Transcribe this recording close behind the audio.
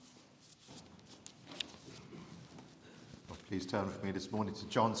Please turn with me this morning to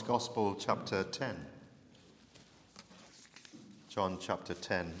John's Gospel, chapter 10. John chapter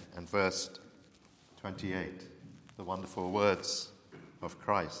 10 and verse 28, the wonderful words of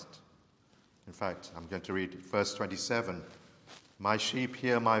Christ. In fact, I'm going to read verse 27. My sheep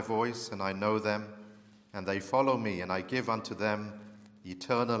hear my voice, and I know them, and they follow me, and I give unto them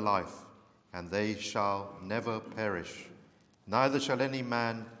eternal life, and they shall never perish. Neither shall any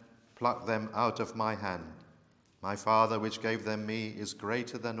man pluck them out of my hand. My Father which gave them me is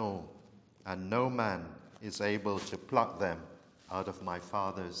greater than all, and no man is able to pluck them out of my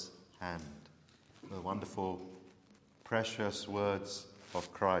Father's hand. The wonderful, precious words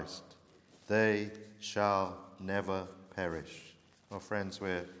of Christ. They shall never perish. Well, friends,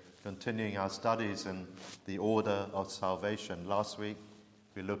 we're continuing our studies in the order of salvation. Last week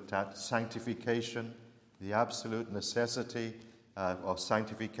we looked at sanctification, the absolute necessity of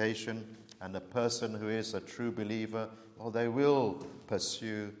sanctification. And a person who is a true believer, well, they will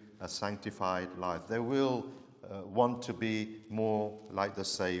pursue a sanctified life. They will want to be more like the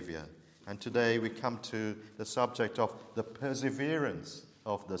Savior. And today we come to the subject of the perseverance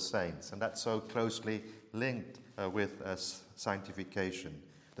of the saints. And that's so closely linked with sanctification.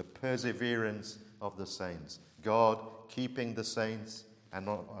 The perseverance of the saints. God keeping the saints and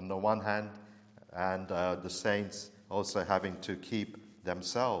on the one hand, and the saints also having to keep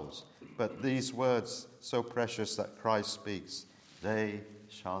themselves. But these words, so precious that Christ speaks, they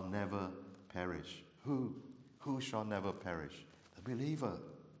shall never perish. Who? Who shall never perish? The believer,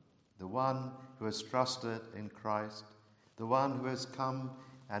 the one who has trusted in Christ, the one who has come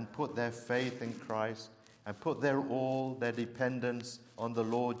and put their faith in Christ and put their all, their dependence on the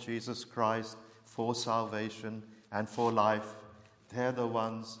Lord Jesus Christ for salvation and for life. They're the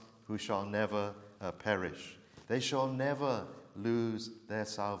ones who shall never perish. They shall never lose their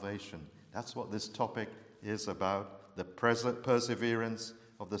salvation. That's what this topic is about, the perseverance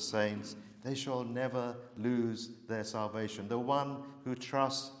of the saints. They shall never lose their salvation. The one who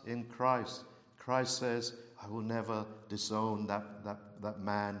trusts in Christ, Christ says, I will never disown that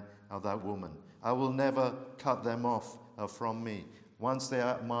man or that woman. I will never cut them off from me. Once they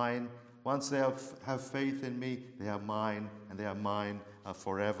are mine, once they have faith in me, they are mine, and they are mine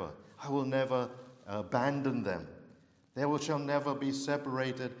forever. I will never abandon them. They shall never be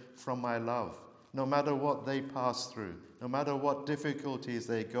separated from my love, no matter what they pass through, no matter what difficulties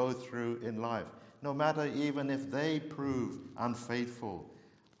they go through in life, no matter even if they prove unfaithful.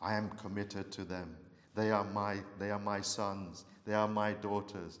 I am committed to them. They are my sons. They are my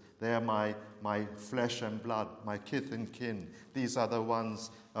daughters. They are my flesh and blood, my kith and kin. These are the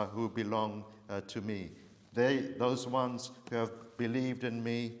ones who belong to me. Those ones who have believed in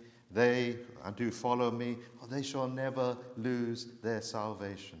me, they do follow me, they shall never lose their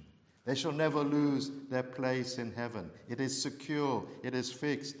salvation. They shall never lose their place in heaven. It is secure. It is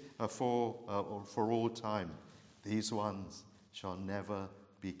fixed for all time. These ones shall never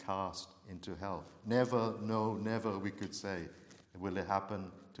be cast into hell. Never, no, never, we could say, will it happen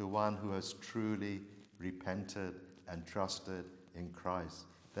to one who has truly repented and trusted in Christ.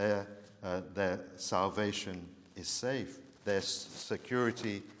 Their salvation is safe. Their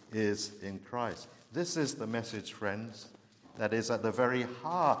security is in Christ. This is the message, friends, that is at the very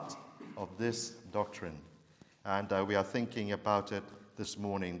heart of this doctrine. And we are thinking about it this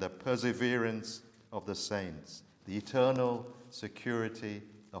morning, the perseverance of the saints, the eternal security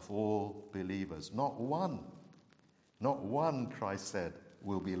of all believers. Not one, Christ said,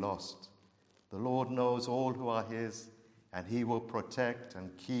 will be lost. The Lord knows all who are his, and he will protect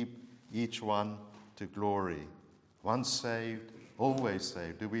and keep each one to glory. Once saved, always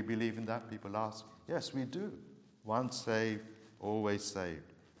saved. Do we believe in that? People ask. Yes, we do. Once saved, always saved.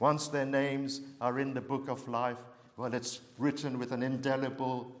 Once their names are in the book of life, well, it's written with an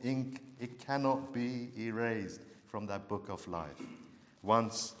indelible ink. It cannot be erased from that book of life.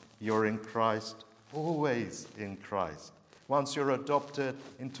 Once you're in Christ, always in Christ. Once you're adopted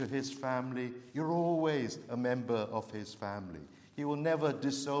into his family, you're always a member of his family. He will never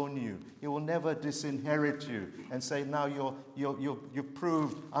disown you. He will never disinherit you and say, now you're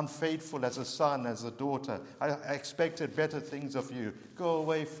proved unfaithful as a son, as a daughter. I expected better things of you. Go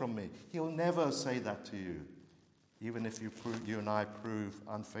away from me. He'll never say that to you, even if you and I prove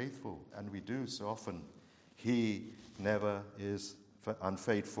unfaithful, and we do so often. He never is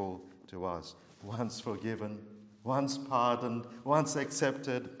unfaithful to us. Once forgiven, once pardoned, once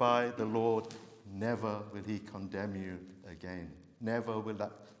accepted by the Lord, never will he condemn you again. Never will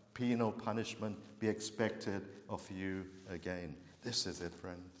that penal punishment be expected of you again. This is it,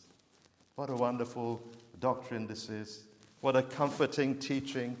 friends. What a wonderful doctrine this is. What a comforting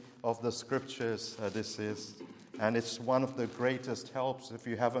teaching of the Scriptures this is. and it's one of the greatest helps. If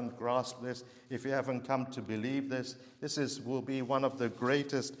you haven't grasped this, if you haven't come to believe this, will be one of the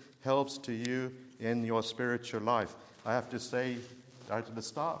greatest helps to you in your spiritual life. I have to say, right at the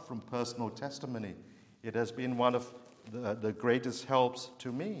start, from personal testimony, it has been one of the greatest helps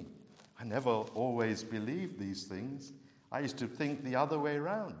to me. I never always believed these things. I used to think the other way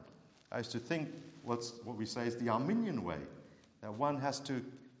around. I used to think what we say is the Arminian way, that one has to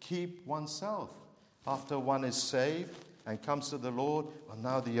keep oneself. After one is saved and comes to the Lord, well,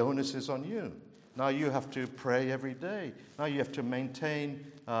 now the onus is on you. Now you have to pray every day. Now you have to maintain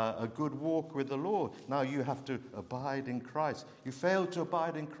a good walk with the Lord. Now you have to abide in Christ. You fail to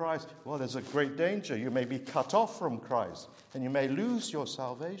abide in Christ, well, there's a great danger. You may be cut off from Christ, and you may lose your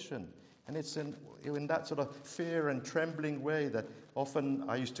salvation. And it's in that sort of fear and trembling way that often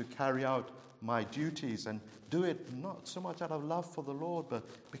I used to carry out my duties and do it not so much out of love for the Lord, but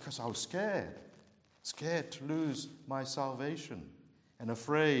because I was scared to lose my salvation and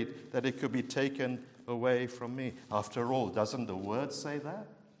afraid that it could be taken away from me. After all, doesn't the Word say that?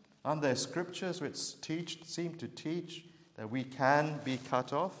 Aren't there scriptures which seem to teach that we can be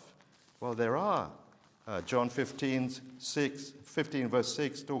cut off? Well, there are. John 15 verse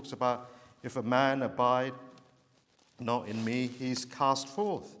 6 talks about, if a man abide not in me, he's cast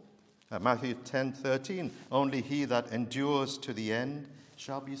forth. Matthew 10:13, only he that endures to the end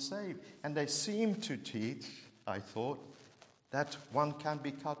shall be saved. And they seem to teach, I thought, that one can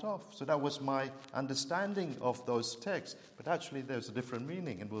be cut off. So that was my understanding of those texts. But actually there's a different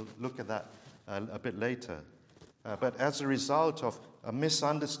meaning, and we'll look at that a bit later. But as a result of a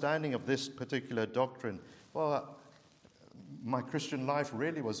misunderstanding of this particular doctrine, well, my Christian life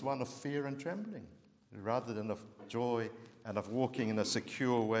really was one of fear and trembling, rather than of joy and of walking in a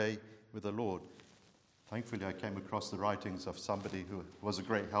secure way with the Lord. Thankfully, I came across the writings of somebody who was a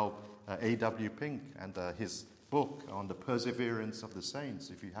great help, A.W. Pink, and his book on the perseverance of the saints.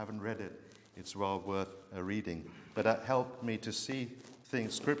 If you haven't read it, it's well worth reading. But that helped me to see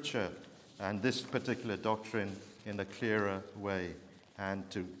Scripture and this particular doctrine in a clearer way, and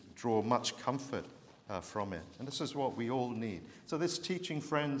to draw much comfort from it. And this is what we all need. So this teaching,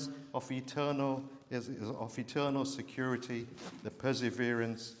 friends, of eternal security, the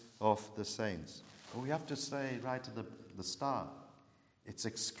perseverance of the saints. But we have to say right at the start, it's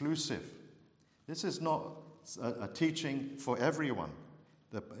exclusive. This is not a teaching for everyone.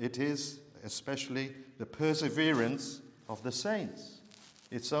 It is especially the perseverance of the saints.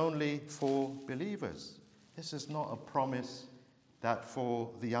 It's only for believers. This is not a promise that for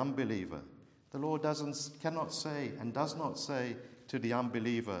the unbeliever. The Lord cannot say and does not say to the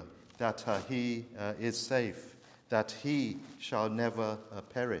unbeliever that he is safe, that he shall never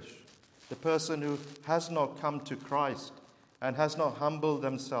perish. The person who has not come to Christ and has not humbled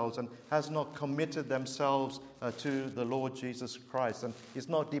themselves and has not committed themselves to the Lord Jesus Christ and is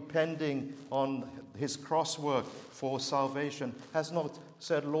not depending on his cross work for salvation, has not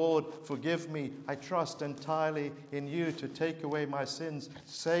said, Lord, forgive me, I trust entirely in you to take away my sins,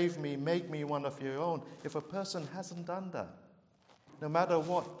 save me, make me one of your own. If a person hasn't done that, no matter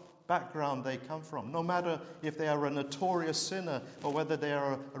what background they come from, no matter if they are a notorious sinner or whether they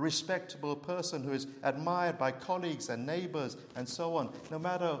are a respectable person who is admired by colleagues and neighbors and so on, no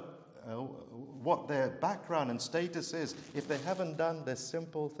matter what their background and status is, if they haven't done this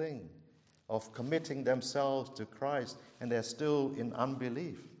simple thing of committing themselves to Christ and they're still in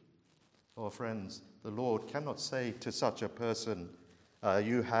unbelief, oh friends, the Lord cannot say to such a person,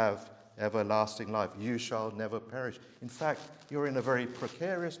 you have everlasting life, you shall never perish. In fact, you're in a very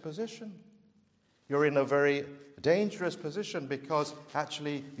precarious position. You're in a very dangerous position because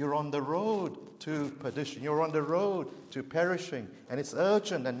actually you're on the road to perdition. You're on the road to perishing. And it's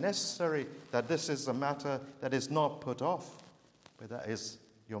urgent and necessary that this is a matter that is not put off, but that is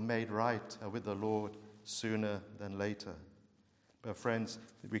you're made right with the Lord sooner than later. But friends,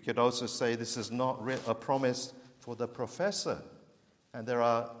 we could also say this is not a promise for the professor. And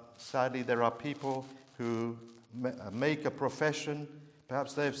sadly, there are people who make a profession.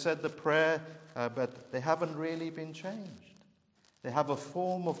 Perhaps they've said the prayer, but they haven't really been changed. They have a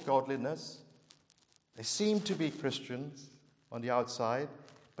form of godliness. They seem to be Christians on the outside,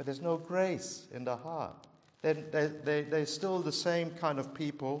 but there's no grace in the heart. They're still the same kind of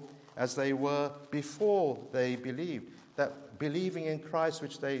people as they were before they believed. That believing in Christ,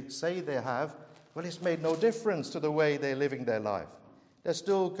 which they say they have, well, it's made no difference to the way they're living their life. They're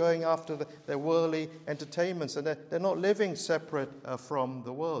still going after their worldly entertainments, and they're not living separate from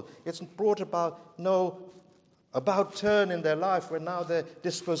the world. It's brought about no about turn in their life where now their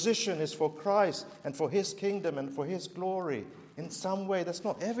disposition is for Christ and for his kingdom and for his glory. In some way that's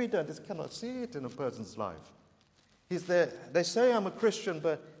not evident. It cannot see it in a person's life. He's there. They say I'm a Christian,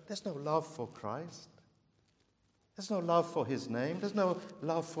 but there's no love for Christ. There's no love for his name. There's no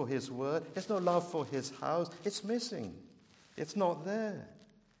love for his word. There's no love for his house. It's missing. It's not there.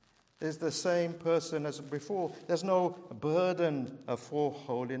 There's the same person as before. There's no burden for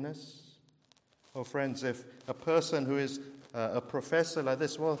holiness. Oh, friends, if a person who is a professor like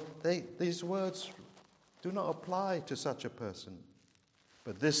this, well, these words do not apply to such a person.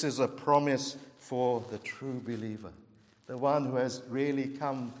 But this is a promise for the true believer, the one who has really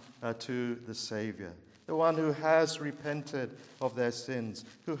come to the Savior, the one who has repented of their sins,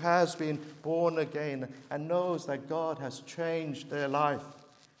 who has been born again and knows that God has changed their life.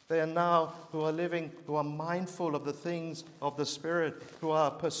 They are now who are living, who are mindful of the things of the Spirit, who are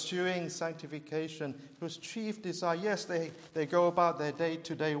pursuing sanctification, whose chief desire, yes, they go about their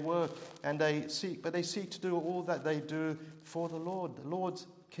day-to-day work and they seek to do all that they do for the Lord. The Lord's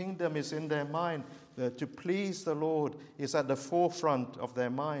kingdom is in their mind. To please the Lord is at the forefront of their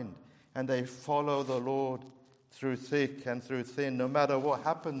mind. And they follow the Lord through thick and through thin, no matter what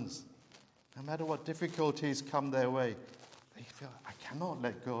happens, no matter what difficulties come their way. They feel, I cannot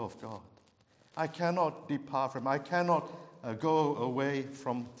let go of God. I cannot depart from him. I cannot go away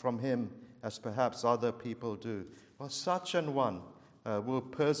from him as perhaps other people do. Well, such an one will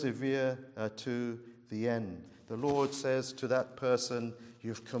persevere to the end. The Lord says to that person,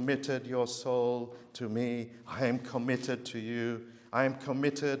 you've committed your soul to me. I am committed to you. I am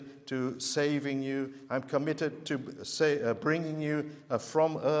committed to saving you. I'm committed to bringing you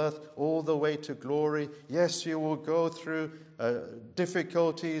from earth all the way to glory. Yes, you will go through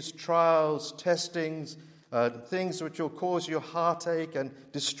difficulties, trials, testings, things which will cause you heartache and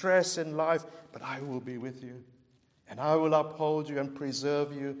distress in life, but I will be with you. And I will uphold you and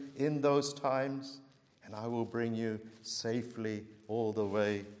preserve you in those times. And I will bring you safely all the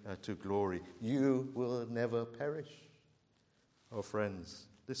way to glory. You will never perish. Oh, friends,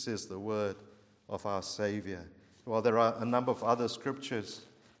 this is the word of our Savior. Well, there are a number of other scriptures,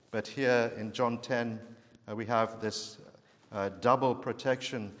 but here in John 10, we have this double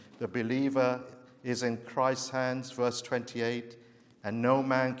protection. The believer is in Christ's hands, verse 28, and no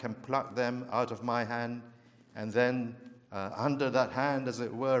man can pluck them out of my hand. And then under that hand, as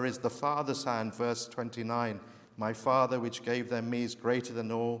it were, is the Father's hand, verse 29. My Father, which gave them me, is greater than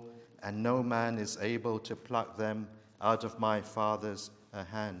all, and no man is able to pluck them out of my Father's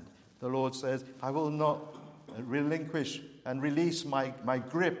hand. The Lord says, I will not relinquish and release my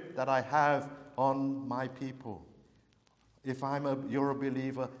grip that I have on my people. If you're a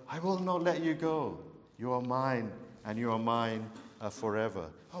believer, I will not let you go. You are mine, and you are mine forever.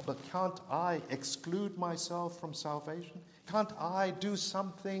 Oh, but can't I exclude myself from salvation? Can't I do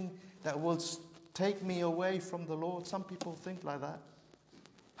something that will take me away from the Lord? Some people think like that.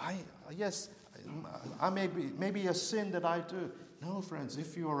 Yes, I maybe a sin that I do. No, friends,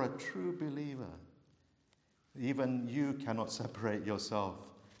 if you are a true believer, even you cannot separate yourself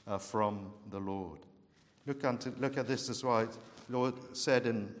from the Lord. Look at this as well. The Lord said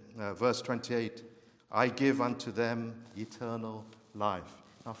in verse 28, I give unto them eternal life.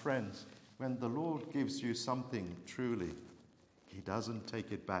 Now, friends, when the Lord gives you something truly, he doesn't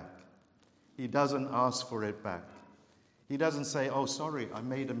take it back. He doesn't ask for it back. He doesn't say, oh, sorry, I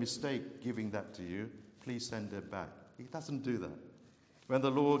made a mistake giving that to you. Please send it back. He doesn't do that. When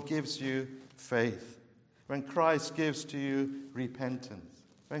the Lord gives you faith, when Christ gives to you repentance,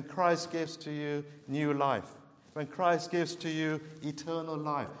 when Christ gives to you new life, when Christ gives to you eternal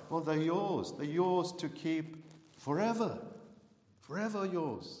life, well, they're yours. They're yours to keep forever. Forever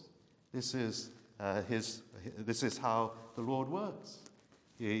yours. This is how the Lord works.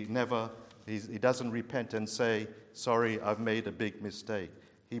 He doesn't repent and say, sorry, I've made a big mistake.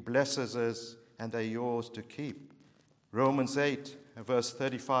 He blesses us, and they're yours to keep. Romans 8, verse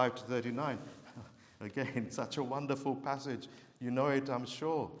 35 to 39. Again, such a wonderful passage. You know it, I'm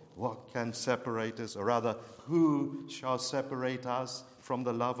sure. What can separate us? Or rather, who shall separate us from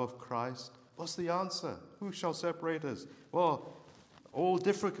the love of Christ? What's the answer? Who shall separate us? Well, all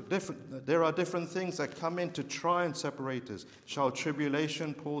different. There are different things that come in to try and separate us. Shall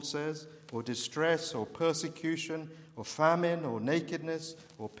tribulation, Paul says, or distress, or persecution, or famine, or nakedness,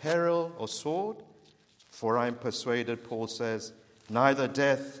 or peril, or sword? For I am persuaded, Paul says, neither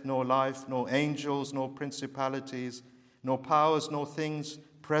death, nor life, nor angels, nor principalities, nor powers, nor things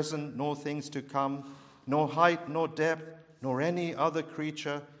present, nor things to come, nor height, nor depth, nor any other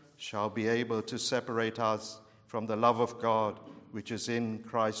creature shall be able to separate us from the love of God, which is in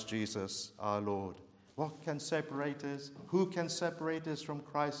Christ Jesus our Lord. What can separate us? Who can separate us from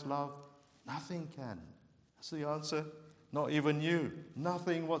Christ's love? Nothing can. That's the answer. Not even you.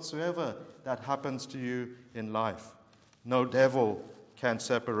 Nothing whatsoever that happens to you in life. No devil can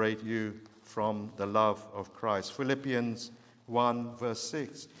separate you from the love of Christ. Philippians 1 verse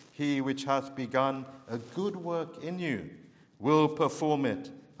 6. He which hath begun a good work in you will perform it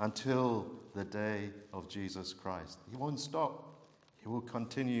until the day of Jesus Christ. He won't stop. He will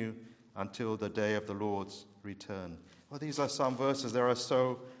continue until the day of the Lord's return. Well, these are some verses. There are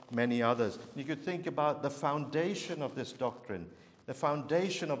so many others. You could think about the foundation of this doctrine. The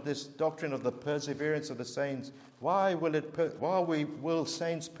foundation of this doctrine of the perseverance of the saints. Why will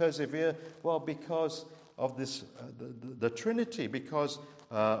saints persevere? Well, because of this, the Trinity, because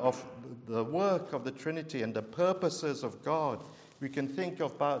of the work of the Trinity and the purposes of God. We can think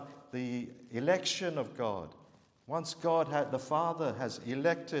about the election of God. Once the Father has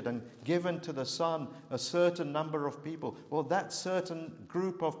elected and given to the Son a certain number of people, well, that certain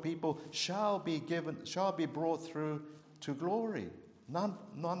group of people shall be brought through to glory.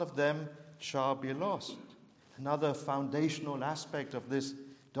 None of them shall be lost. Another foundational aspect of this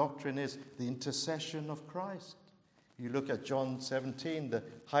doctrine is the intercession of Christ. You look at John 17, the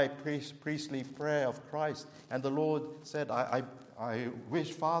high priestly prayer of Christ, and the Lord said, I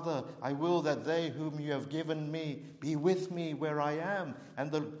wish, Father, I will that they whom you have given me be with me where I am.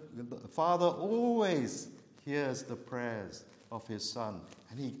 And the Father always hears the prayers of his Son,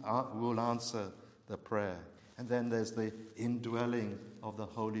 and he will answer the prayer. And then there's the indwelling of the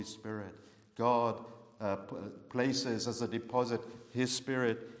Holy Spirit. God places as a deposit his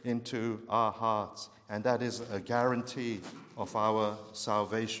Spirit into our hearts, and that is a guarantee of our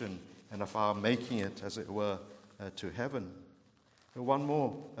salvation and of our making it, as it were, to heaven. One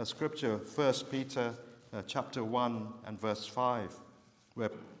more scripture, 1 Peter chapter 1 and verse 5,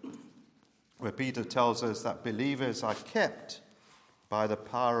 where Peter tells us that believers are kept by the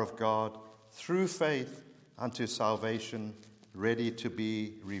power of God through faith unto salvation, ready to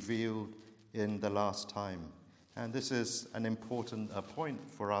be revealed in the last time. And this is an important point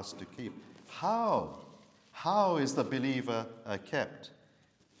for us to keep. How is the believer kept?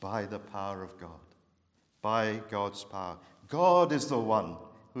 By the power of God, by God's power. God is the one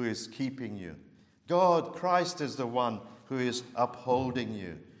who is keeping you. Christ is the one who is upholding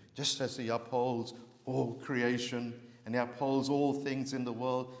you, just as he upholds all creation and he upholds all things in the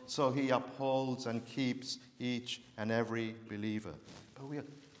world, so he upholds and keeps each and every believer. But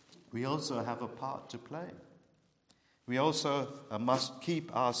we also have a part to play. We also must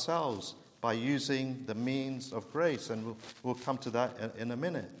keep ourselves by using the means of grace, and we'll come to that in a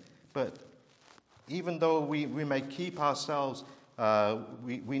minute. But even though we may keep ourselves,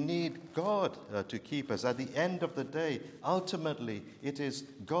 we need God to keep us. At the end of the day, ultimately, it is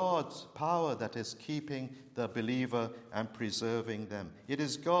God's power that is keeping the believer and preserving them. It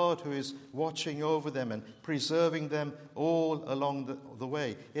is God who is watching over them and preserving them all along the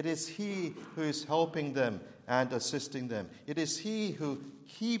way. It is he who is helping them and assisting them. It is he who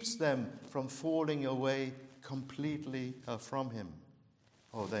keeps them from falling away completely from him.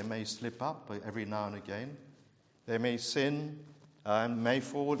 Oh, they may slip up every now and again. They may sin and may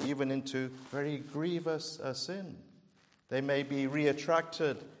fall even into very grievous sin. They may be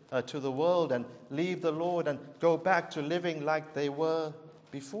reattracted to the world and leave the Lord and go back to living like they were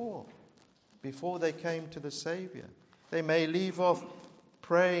before they came to the Savior. They may leave off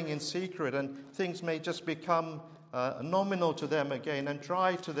praying in secret, and things may just become nominal to them again and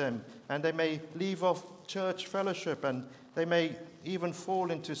dry to them, and they may leave off church fellowship, and they may even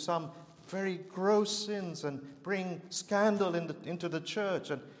fall into some very gross sins and bring scandal into the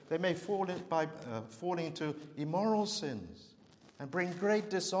church, and they may fall by falling into immoral sins and bring great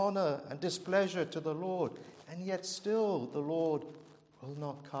dishonor and displeasure to the Lord, and yet still the Lord will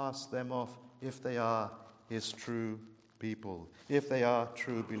not cast them off if they are his true people, if they are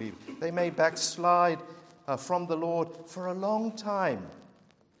true believers. They may backslide from the Lord for a long time.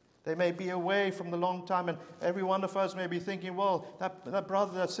 They may be away from the long time, and every one of us may be thinking, well, that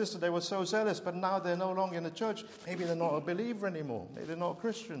brother, that sister, they were so zealous, but now they're no longer in the church. Maybe they're not a believer anymore. Maybe they're not a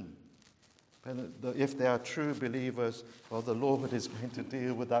Christian. But if they are true believers, well, the Lord is going to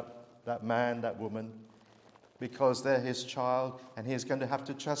deal with that man, that woman, because they're his child, and he's going to have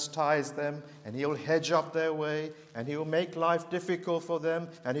to chastise them, and he'll hedge up their way, and he'll make life difficult for them,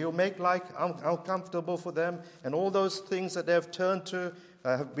 and he'll make life uncomfortable for them, and all those things that they've turned to,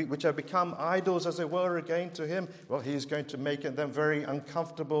 which have become idols, as it were, again to him, well, he's going to make them very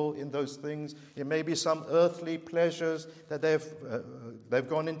uncomfortable in those things. It may be some earthly pleasures that they've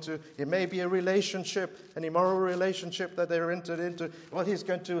gone into. It may be a relationship, an immoral relationship that they're entered into. Well, he's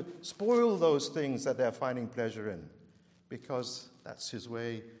going to spoil those things that they're finding pleasure in, because that's his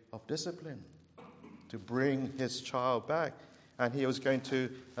way of discipline, to bring his child back. and he was going to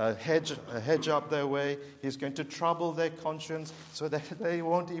hedge up their way. He's going to trouble their conscience so that they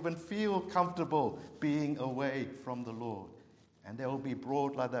won't even feel comfortable being away from the Lord. And they will be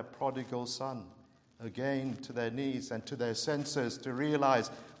brought like that prodigal son, again to their knees and to their senses to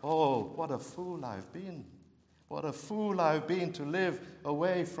realize, oh, what a fool I've been. What a fool I've been to live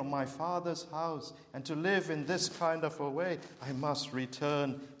away from my father's house and to live in this kind of a way. I must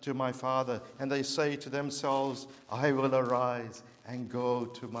return to my father. And they say to themselves, I will arise and go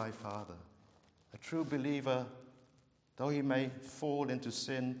to my father. A true believer, though he may fall into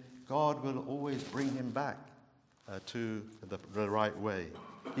sin, God will always bring him back to the right way.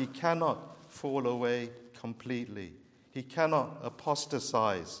 He cannot fall away completely. He cannot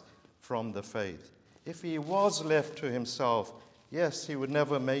apostatize from the faith. If he was left to himself, yes, he would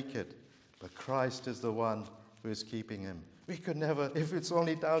never make it. But Christ is the one who is keeping him. We could never, if it's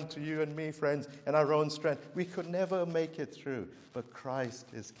only down to you and me, friends, and our own strength, we could never make it through. But Christ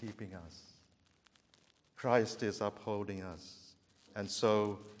is keeping us. Christ is upholding us. And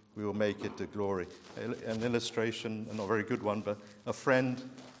so we will make it to glory. An illustration, not a very good one, but a friend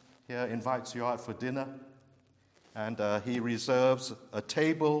here invites you out for dinner. And he reserves a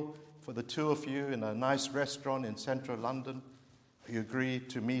table for the two of you in a nice restaurant in central London. You agree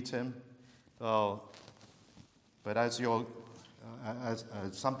to meet him. But as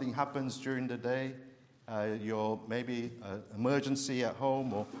something happens during the day, you're maybe an emergency at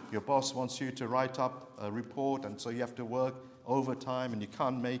home, or your boss wants you to write up a report, and so you have to work overtime and you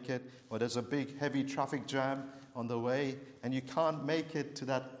can't make it, or there's a big heavy traffic jam on the way and you can't make it to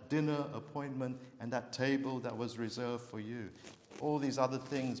that dinner appointment and that table that was reserved for you. All these other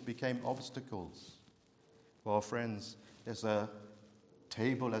things became obstacles. Well, friends, there's a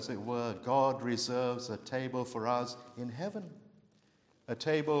table, as it were. God reserves a table for us in heaven, a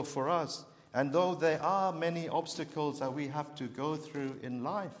table for us. And though there are many obstacles that we have to go through in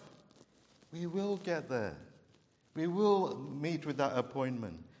life, we will get there. We will meet with that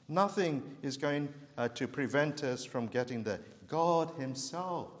appointment. Nothing is going to prevent us from getting there. God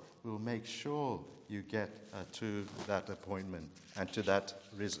himself will make sure you get to that appointment and to that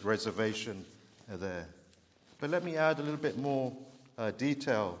reservation there. But let me add a little bit more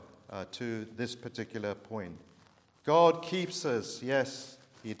detail to this particular point. God keeps us, yes,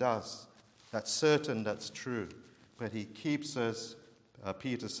 he does. That's certain, that's true. But he keeps us,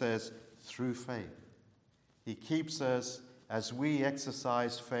 Peter says, through faith. He keeps us as we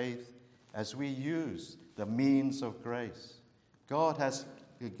exercise faith, as we use the means of grace. God has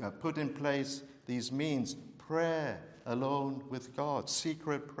put in place these means: prayer alone with God,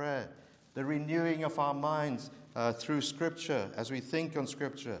 secret prayer, the renewing of our minds through Scripture as we think on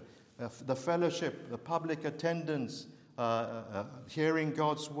Scripture, the fellowship, the public attendance, hearing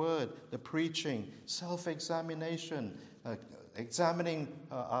God's word, the preaching, self-examination, examining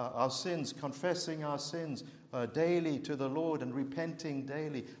our sins, confessing our sins daily to the Lord and repenting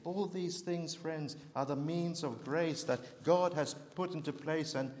daily. All these things, friends, are the means of grace that God has put into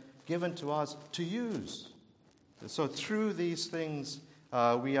place and given to us to use. So through these things,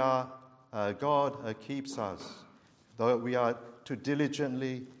 God keeps us. Though we are to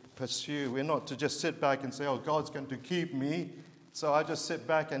diligently pursue. We're not to just sit back and say, oh, God's going to keep me, so I just sit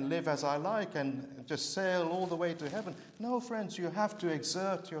back and live as I like and just sail all the way to heaven. No, friends, you have to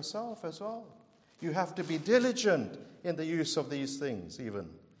exert yourself as well. You have to be diligent in the use of these things even.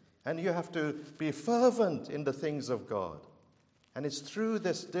 And you have to be fervent in the things of God. And it's through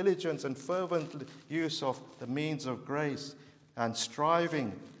this diligence and fervent use of the means of grace and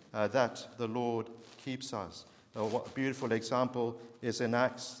striving that the Lord keeps us. What a beautiful example is in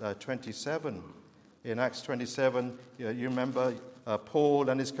Acts 27. In Acts 27, you remember Paul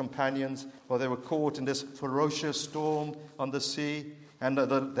and his companions, they were caught in this ferocious storm on the sea, and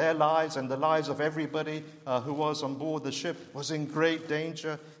their lives and the lives of everybody who was on board the ship was in great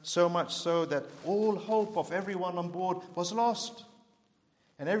danger, so much so that all hope of everyone on board was lost.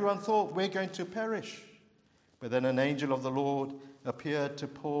 And everyone thought, we're going to perish. But then an angel of the Lord appeared to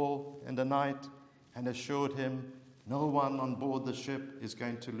Paul in the night and assured him, no one on board the ship is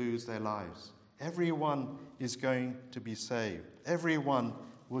going to lose their lives. Everyone is going to be saved. Everyone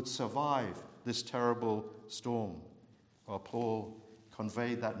would survive this terrible storm. Well, Paul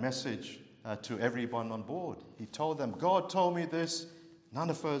conveyed that message to everyone on board. He told them, God told me this, none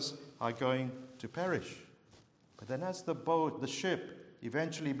of us are going to perish. But then as the ship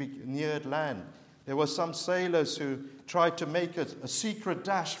eventually neared land, there were some sailors who tried to make a secret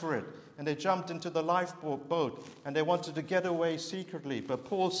dash for it, and they jumped into the lifeboat and they wanted to get away secretly. But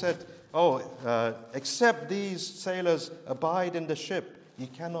Paul said, except these sailors abide in the ship, ye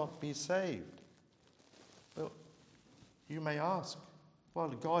cannot be saved. Well, You may ask, well,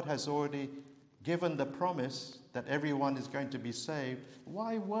 God has already given the promise that everyone is going to be saved.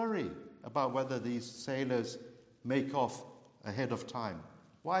 Why worry about whether these sailors make off ahead of time?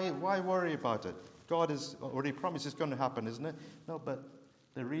 Why worry about it? God has already promised it's going to happen, isn't it? No, but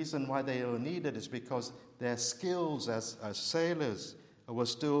the reason why they are needed is because their skills as sailors were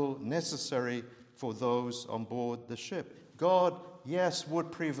still necessary for those on board the ship. God, yes,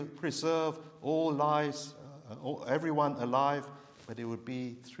 would preserve all lives, everyone alive, but it would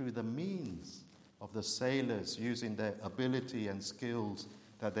be through the means of the sailors using their ability and skills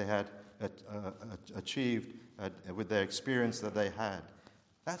that they had achieved with their experience that they had.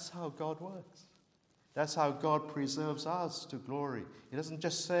 That's how God works. That's how God preserves us to glory. He doesn't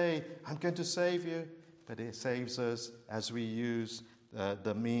just say, I'm going to save you, but He saves us as we use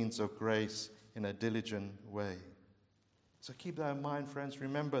the means of grace in a diligent way. So keep that in mind, friends.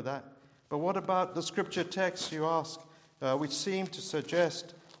 Remember that. But what about the scripture texts, you ask, which seem to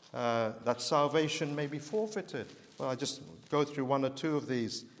suggest that salvation may be forfeited? Well, I'll just go through one or two of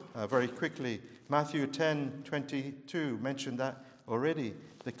these very quickly. Matthew 10:22 mentioned that already.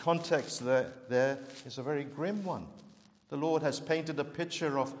 The context there is a very grim one. The Lord has painted a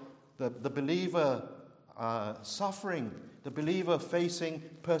picture of the believer suffering, the believer facing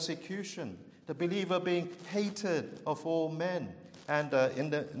persecution, the believer being hated of all men. And in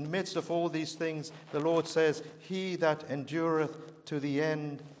the midst of all these things, the Lord says, he that endureth to the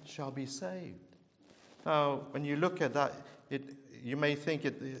end shall be saved. Now, when you look at that, you may think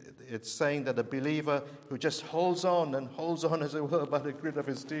it's saying that a believer who just holds on, as it were, by the grit of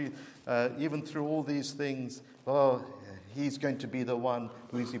his teeth, even through all these things, he's going to be the one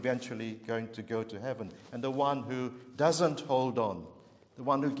who is eventually going to go to heaven. And the one who doesn't hold on, the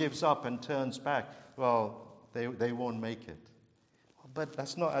one who gives up and turns back, they won't make it. But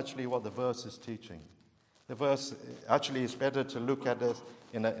that's not actually what the verse is teaching. The verse actually is better to look at it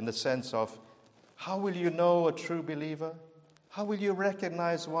in the sense of, how will you know a true believer? How will you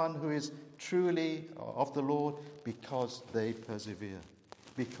recognize one who is truly of the Lord? Because they persevere,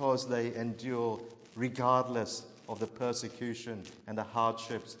 because they endure regardless of the persecution and the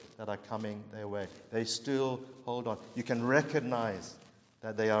hardships that are coming their way. They still hold on. You can recognize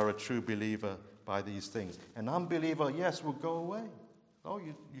that they are a true believer by these things. An unbeliever, yes, will go away. Oh,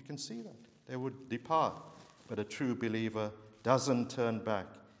 you can see that. They would depart. But a true believer doesn't turn back,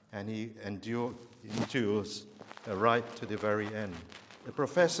 and he endures right to the very end. The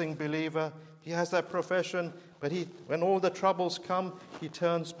professing believer, he has that profession, but when all the troubles come, he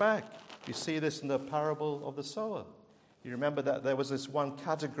turns back. You see this in the parable of the sower. You remember that there was this one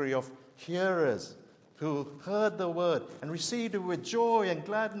category of hearers who heard the word and received it with joy and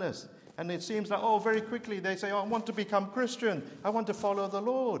gladness. And it seems like, very quickly they say, I want to become Christian. I want to follow the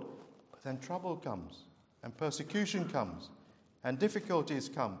Lord. But then trouble comes, and persecution comes, and difficulties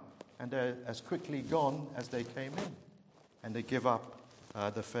come. And they're as quickly gone as they came in. And they give up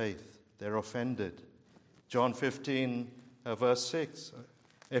the faith. They're offended. John 15, verse 6.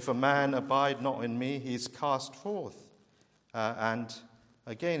 If a man abide not in me, he is cast forth. And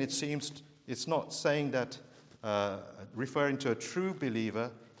again, it seems it's not saying that, referring to a true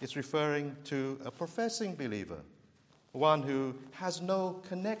believer, it's referring to a professing believer. One who has no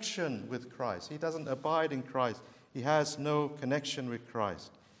connection with Christ. He doesn't abide in Christ. He has no connection with Christ.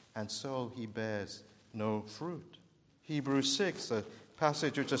 And so he bears no fruit. Hebrews 6, a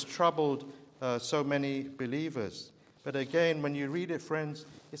passage which has troubled so many believers. But again, when you read it, friends,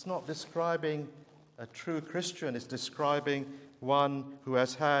 it's not describing a true Christian. It's describing one who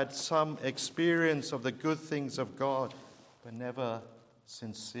has had some experience of the good things of God, but never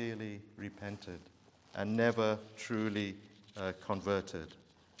sincerely repented and never truly converted.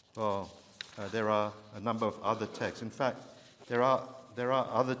 There are a number of other texts. In fact, there are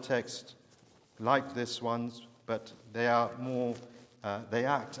other texts like this ones, but they are more, they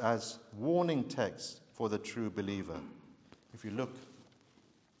act as warning texts for the true believer. If you look,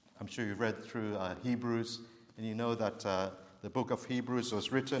 I'm sure you've read through Hebrews, and you know that the book of Hebrews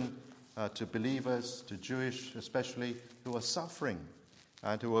was written to believers, to Jewish especially, who were suffering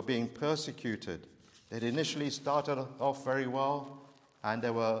and who were being persecuted. They'd initially started off very well, and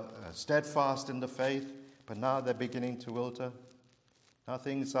they were steadfast in the faith, but now they're beginning to wilter. Now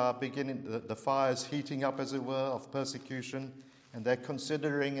things are beginning, the fire's heating up, as it were, of persecution, and they're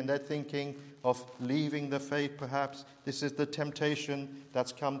considering and they're thinking of leaving the faith perhaps. This is the temptation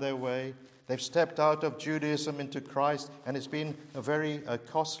that's come their way. They've stepped out of Judaism into Christ, and it's been very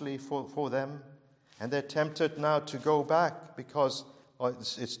costly for them. And they're tempted now to go back because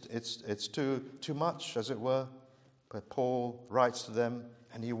it's too much, as it were. But Paul writes to them,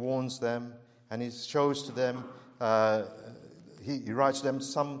 and he warns them, and he shows to them he writes them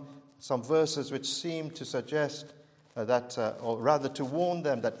some verses which seem to suggest that, or rather to warn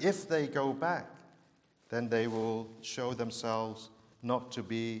them that if they go back, then they will show themselves not to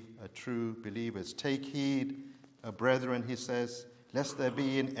be true believers. Take heed, brethren, he says, lest there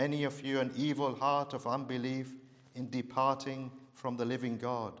be in any of you an evil heart of unbelief in departing from the living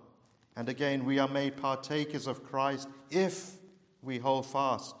God. And again, we are made partakers of Christ if we hold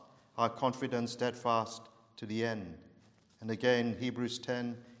fast our confidence steadfast to the end. And again, Hebrews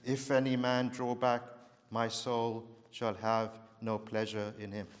 10, if any man draw back, my soul shall have no pleasure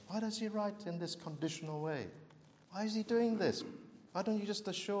in him. Why does he write in this conditional way? Why is he doing this? Why don't you just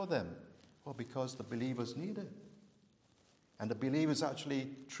assure them? Well, because the believers need it. And the believers, actually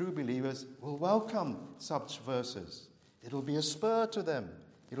true believers, will welcome such verses. It'll be a spur to them.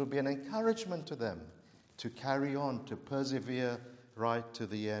 It'll be an encouragement to them to carry on, to persevere right to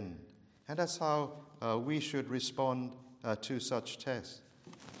the end. And that's how we should respond to such texts,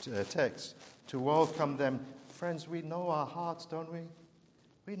 to welcome them. Friends, we know our hearts, don't we?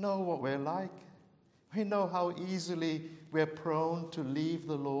 We know what we're like. We know how easily we're prone to leave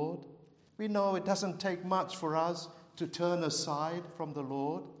the Lord. We know it doesn't take much for us to turn aside from the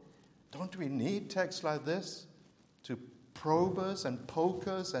Lord. Don't we need texts like this to probe us and poke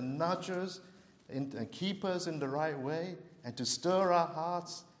us and nudge us and keep us in the right way and to stir our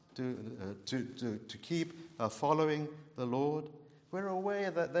hearts to keep following the Lord? We're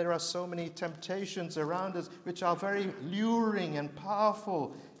aware that there are so many temptations around us which are very luring and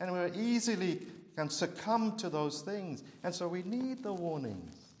powerful, and we easily can succumb to those things. And so we need the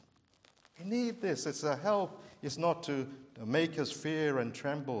warnings. We need this. It's a help. It's not to make us fear and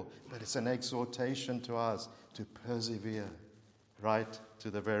tremble, but it's an exhortation to us to persevere right to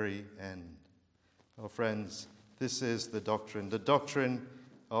the very end. Oh, friends, this is the doctrine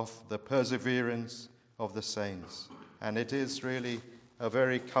of the perseverance of the saints. And it is really a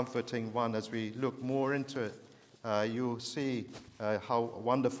very comforting one. As we look more into it, you'll see how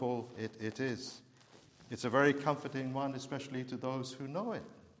wonderful it is. It's a very comforting one, especially to those who know it.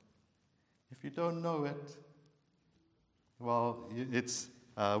 If you don't know it, well, it's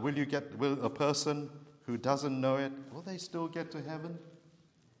will a person who doesn't know it, will they still get to heaven?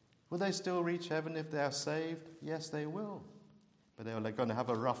 Will they still reach heaven if they are saved? Yes, they will. But they're going to have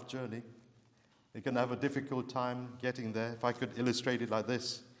a rough journey. They're going to have a difficult time getting there. If I could illustrate it like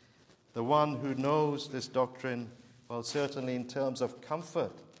this, the one who knows this doctrine, well, certainly in terms of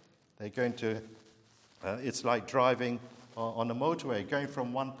comfort, they're going to, it's like driving on a motorway, going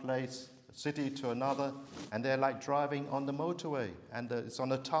from one place, a city to another, and they're like driving on the motorway, and it's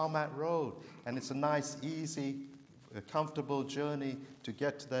on a tarmac road, and it's a nice, easy, comfortable journey to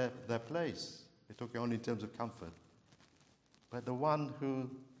get to their place. We're talking only in terms of comfort. But the one who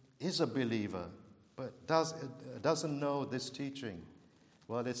is a believer but doesn't know this teaching,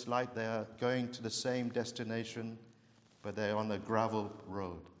 well, it's like they're going to the same destination, but they're on a gravel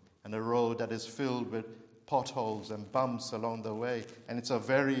road, and a road that is filled with potholes and bumps along the way, and it's a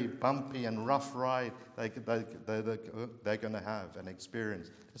very bumpy and rough ride they're going to have and experience.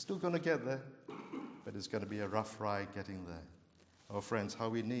 They're still going to get there, but it's going to be a rough ride getting there. Oh, friends, how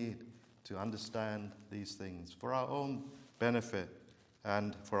we need to understand these things for our own benefit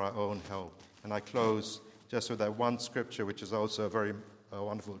and for our own help. And I close just with that one scripture, which is also very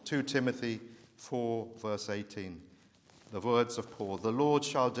wonderful. 2 Timothy 4, verse 18. The words of Paul, "The Lord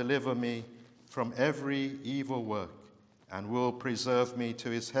shall deliver me from every evil work and will preserve me to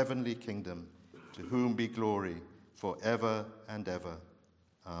his heavenly kingdom, to whom be glory forever and ever.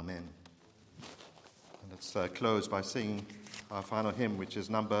 Amen." And let's close by singing our final hymn, which is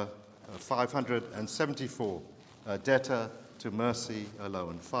number 574, "Debtor to Mercy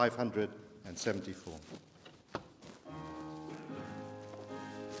Alone." 574.